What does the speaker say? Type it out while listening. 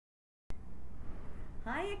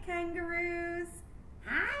Hiya, kangaroos.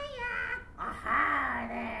 Hiya! Aha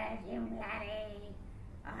there, you laddie.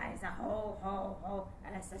 There's a ho.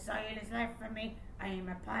 Unless the soil is left for me, I'm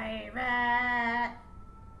a pirate.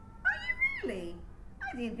 Are you really? I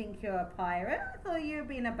didn't think you were a pirate. I thought you were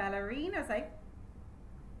being a ballerina. I was like,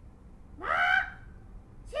 What?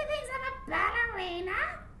 She thinks I'm a ballerina?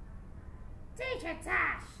 Teacher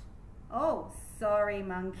Tash. oh, sorry,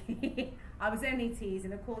 monkey. I was only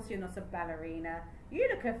teasing. Of course you're not a ballerina. You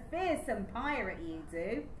look a fearsome pirate, you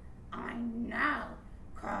do. I know,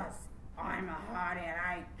 'cause I'm a hardy and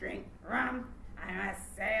I drink rum. I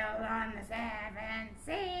must sail on the 7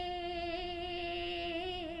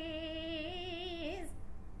 seas.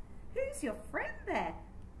 Who's your friend there?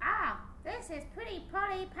 Ah, this is Pretty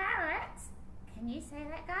Polly Parrot. Can you say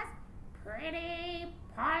that, guys? Pretty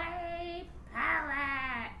Polly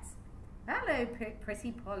Parrot. Hello,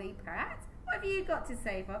 pretty Polly Parrot. What have you got to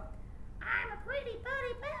say for? I'm a pretty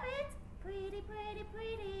Polly Parrot. Pretty.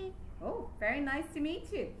 Oh, very nice to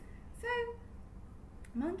meet you. So,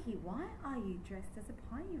 Monkey, why are you dressed as a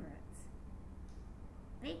pirate?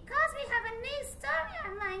 Because we have a new story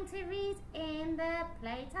I'm going to read in the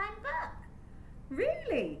Playtime book.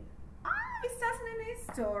 Really? Oh, you're starting a new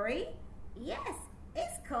story? Yes,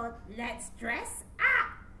 it's called Let's Dress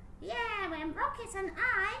Up. Yeah, when Rocket and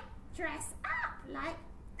I dress up like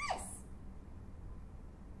this.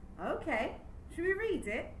 Okay, should we read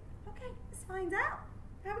it? Okay, let's find out.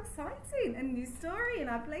 How exciting, a new story in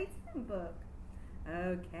our Playtime book.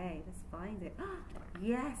 Okay, let's find it.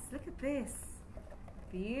 Yes, look at this.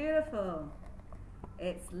 Beautiful.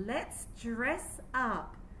 It's Let's Dress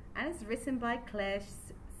Up, and it's written by Claire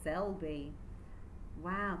Selby.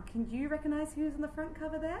 Wow, can you recognize who's on the front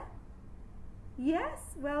cover there? Yes,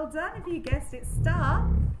 well done if you guessed it. Star.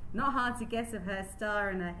 Not hard to guess of her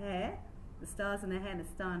star in her hair. The stars in her hair and a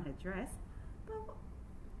star in her dress. But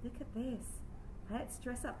look at this. Let's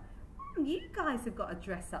dress up. You guys have got a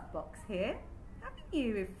dress up box here, haven't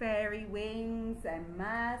you? With fairy wings and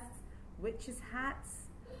masks, witches' hats.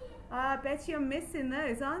 I bet you're missing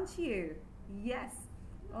those, aren't you? Yes.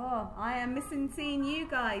 Oh, I am missing seeing you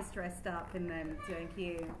guys dressed up in them. Thank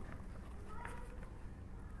you.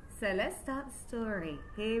 So let's start the story.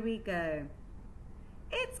 Here we go.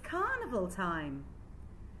 It's carnival time.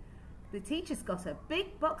 The teacher's got a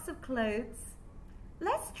big box of clothes.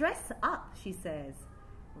 Let's dress up, she says.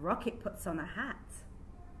 Rocket puts on a hat.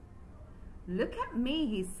 Look at me,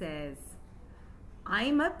 he says.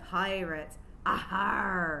 I'm a pirate.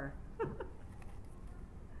 Ahar!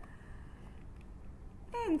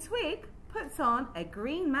 Then Twig puts on a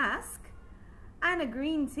green mask and a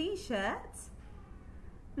green t-shirt.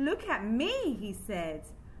 Look at me, he said.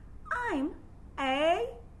 I'm a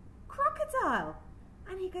crocodile.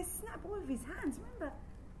 And he goes snap all of his hands. Remember?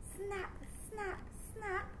 Snap, snap,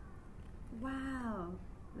 snap. Wow,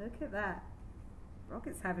 look at that.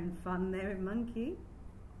 Rocket's having fun there with Monkey.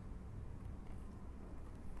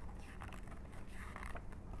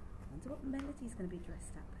 I wonder what Melody's going to be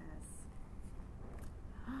dressed up as.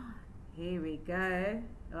 Here we go.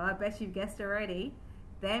 Oh, I bet you've guessed already.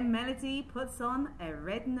 Then Melody puts on a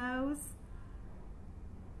red nose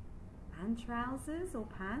and trousers or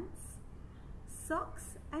pants,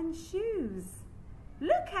 socks and shoes.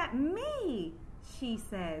 Look at me, she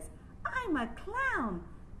says. I'm a clown.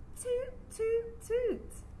 Toot, toot,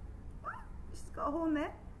 toot. Oh, she's got a horn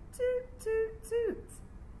there. Toot, toot, toot.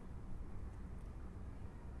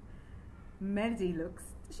 Melody looks,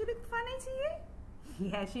 does she look funny to you?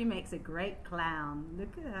 Yeah, she makes a great clown.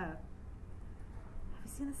 Look at her. Have you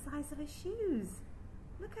seen the size of her shoes?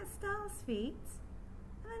 Look at Star's feet.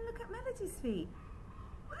 And then look at Melody's feet.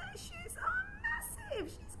 Well, her shoes are massive.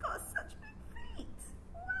 She's got such big feet.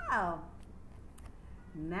 Wow.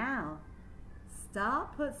 Now, Star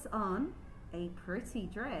puts on a pretty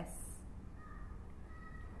dress.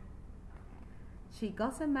 She's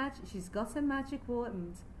got a magic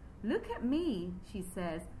wand. Look at me, she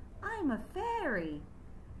says. I'm a fairy.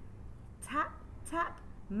 Tap, tap,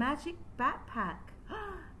 magic backpack.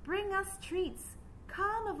 Bring us treats,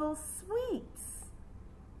 carnival sweets.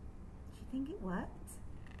 Do you think it worked?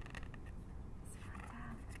 Let's find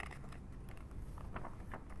out.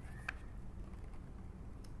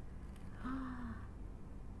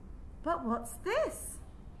 But what's this?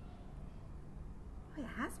 Oh, it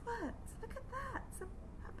has worked. Look at that. It's a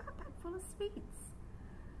backpack full of sweets.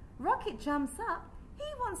 Rocket jumps up. He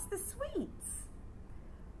wants the sweets.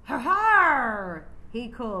 Ha-ha! He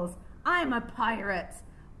calls. I'm a pirate.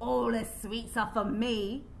 All the sweets are for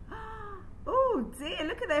me. Oh dear,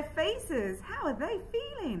 look at their faces. How are they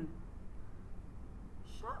feeling?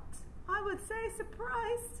 Shocked? I would say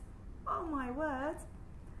surprised. Oh my word.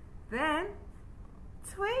 Then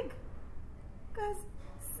Twig goes,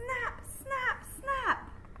 snap, snap, snap.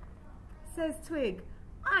 Says Twig,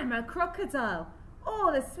 I'm a crocodile.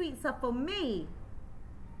 All the sweets are for me.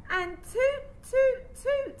 And toot, toot,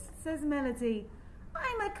 toot, says Melody.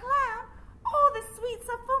 I'm a clown. All the sweets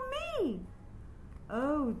are for me.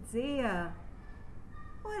 Oh dear.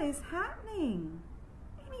 What is happening?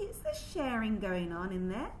 Maybe it's the sharing going on in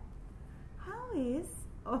there. How is...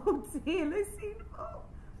 Oh dear, listen. Oh.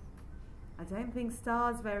 I don't think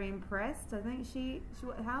Star's very impressed. I think she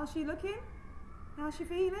how's she looking? How's she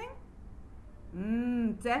feeling?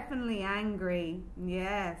 Definitely angry.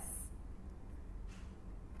 Yes.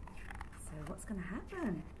 So what's going to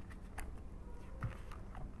happen?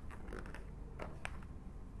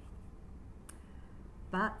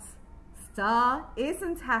 But Star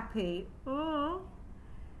isn't happy. Oh.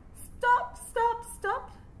 Stop, stop,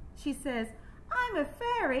 stop, she says. I'm a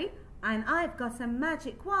fairy and I've got a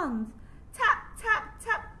magic wand. Tap, tap,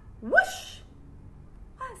 tap, whoosh!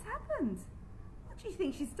 What has happened? What do you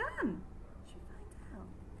think she's done? She'll find out.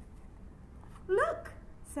 Look,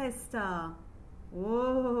 says Star.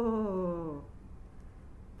 Whoa!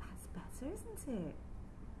 That's better, isn't it?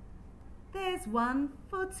 There's one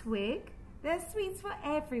for Twig. There's sweets for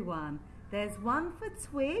everyone. There's one for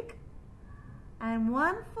Twig, and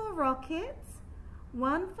one for Rocket,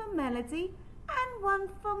 one for Melody, and one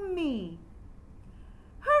for me.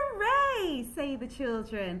 Hooray, say the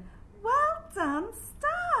children. Well done,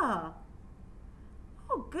 Star.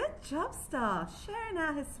 Oh, good job, Star, sharing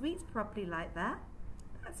out her sweets properly like that.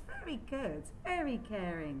 That's very good, very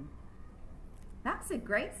caring. That's a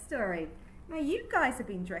great story. Now, you guys have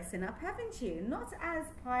been dressing up, haven't you? Not as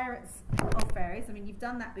pirates or fairies. I mean, you've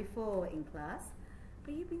done that before in class.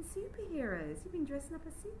 But you've been superheroes. You've been dressing up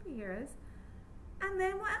as superheroes. And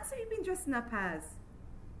then what else have you been dressing up as?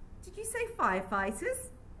 Did you say firefighters?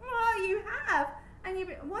 Well, you have. And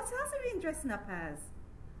what else have you been dressing up as?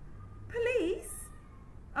 Police?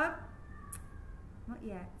 Not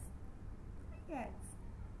yet. Not yet.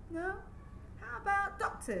 No? How about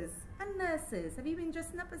doctors and nurses? Have you been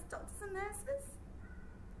dressing up as doctors and nurses?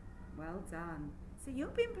 Well done. So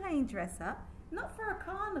you've been playing dress up, not for a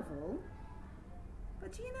carnival,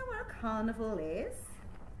 but do you know what a carnival is?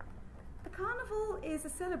 A carnival is a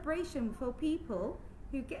celebration for people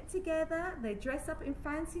who get together, they dress up in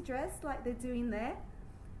fancy dress like they're doing there,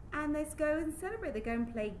 and they go and celebrate. They go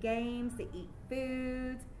and play games, they eat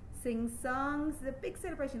food, sing songs. It's a big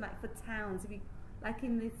celebration like for towns. If you like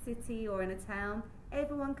in the city or in a town,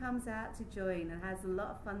 everyone comes out to join and has a lot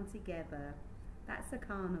of fun together. That's a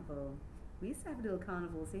carnival. We used to have little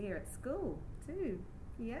carnivals here at school too.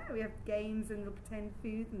 Yeah, we have games and we'll pretend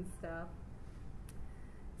food and stuff.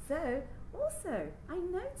 So, also, I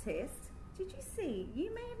noticed, did you see,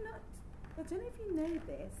 you may have not, I don't know if you know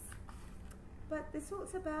this, but this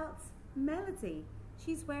talks about Melody.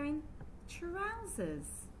 She's wearing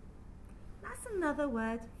trousers. That's another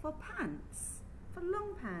word for pants. For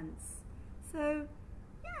long pants. So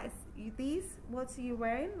yes, these, what are you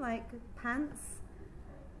wearing? Like pants.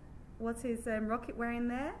 What is Rocket wearing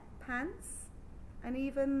there? Pants. And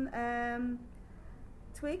even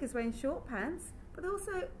Twig is wearing short pants. But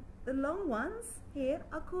also the long ones here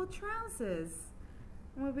are called trousers.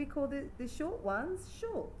 And we call the short ones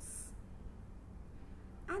shorts.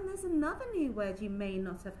 And there's another new word you may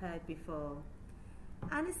not have heard before.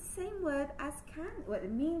 And it's the same word as candy. Well,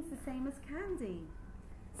 it means the same as candy.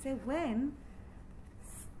 So when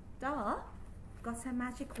Star got her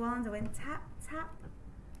magic wand and went tap, tap,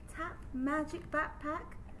 tap, magic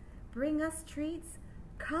backpack, bring us treats,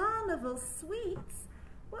 carnival sweets,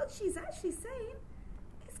 what she's actually saying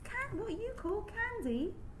is what you call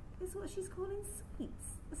candy is what she's calling sweets.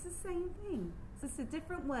 It's the same thing. It's just a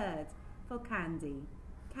different word for candy.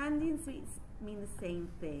 Candy and sweets mean the same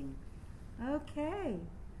thing. Okay,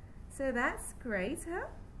 so that's great, huh?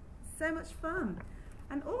 So much fun.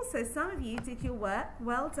 And also, some of you did your work.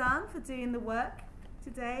 Well done for doing the work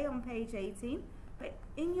today on page 18. But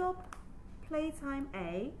in your Playtime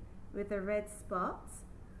A with the red spots,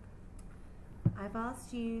 I've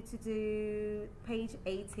asked you to do page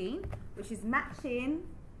 18, which is matching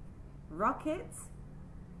Rocket,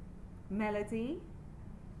 Melody,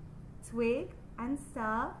 Twig, and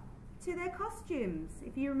Star to their costumes.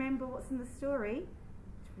 If you remember what's in the story.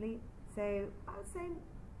 So I would say,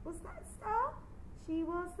 was that Star? She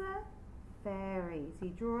was a fairy. So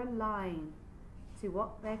you draw a line to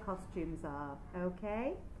what their costumes are,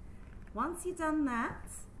 okay? Once you've done that,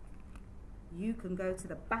 you can go to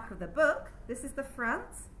the back of the book. This is the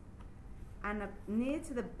front. And near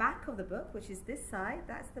to the back of the book, which is this side,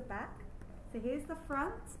 that's the back. So here's the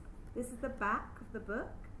front This is the back of the book.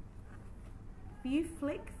 If you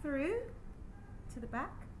flick through to the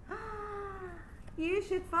back, you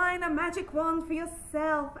should find a magic wand for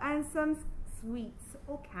yourself and some sweets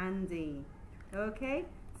or candy. Okay,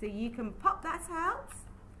 so you can pop that out.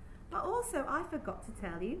 But also, I forgot to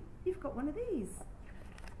tell you, you've got one of these.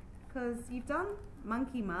 Because you've done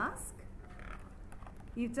monkey mask,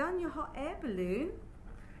 you've done your hot air balloon,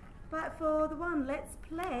 but for the one Let's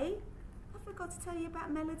Play, I forgot to tell you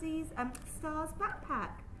about Melody's Star's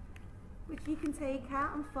backpack, which you can take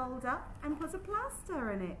out and fold up and put a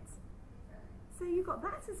plaster in it. So you've got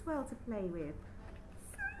that as well to play with.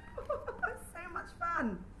 So much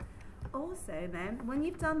fun. Also then, when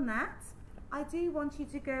you've done that, I do want you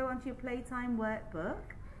to go onto your Playtime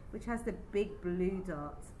workbook, which has the big blue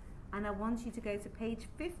dot, and I want you to go to page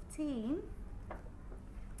 15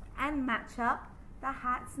 and match up the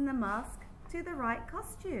hats and the mask to the right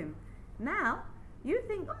costume. Now, you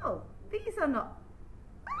think, oh, these are not,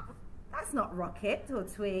 that's not Rocket or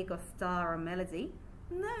Twig or Star or Melody.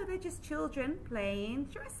 No, they're just children playing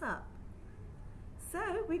dress up.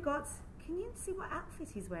 So we got, can you see what outfit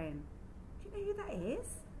he's wearing? Do you know who that is?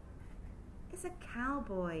 It's a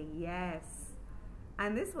cowboy, yes.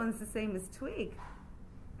 And this one's the same as Twig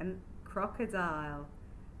and Crocodile.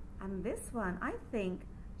 And this one, I think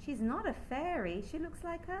she's not a fairy. She looks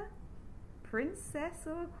like a princess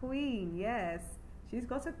or a queen, yes. She's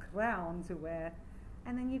got a crown to wear.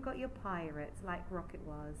 And then you've got your pirate, like Rocket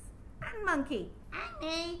was. And Monkey. And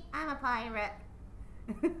me, I'm a pirate.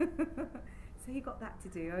 So you got that to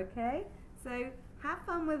do, okay? So have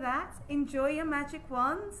fun with that. Enjoy your magic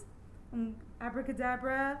wands. And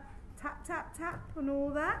abracadabra, tap, tap, tap, and all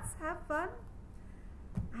that. Have fun.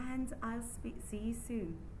 And I'll see you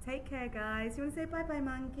soon. Take care, guys. You want to say bye-bye,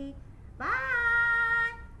 Monkey? Bye.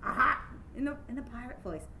 Aha! In a pirate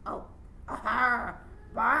voice. Oh, aha!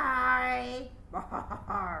 Bye.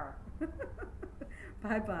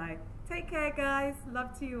 Bye-bye. Take care, guys.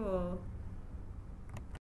 Love to you all.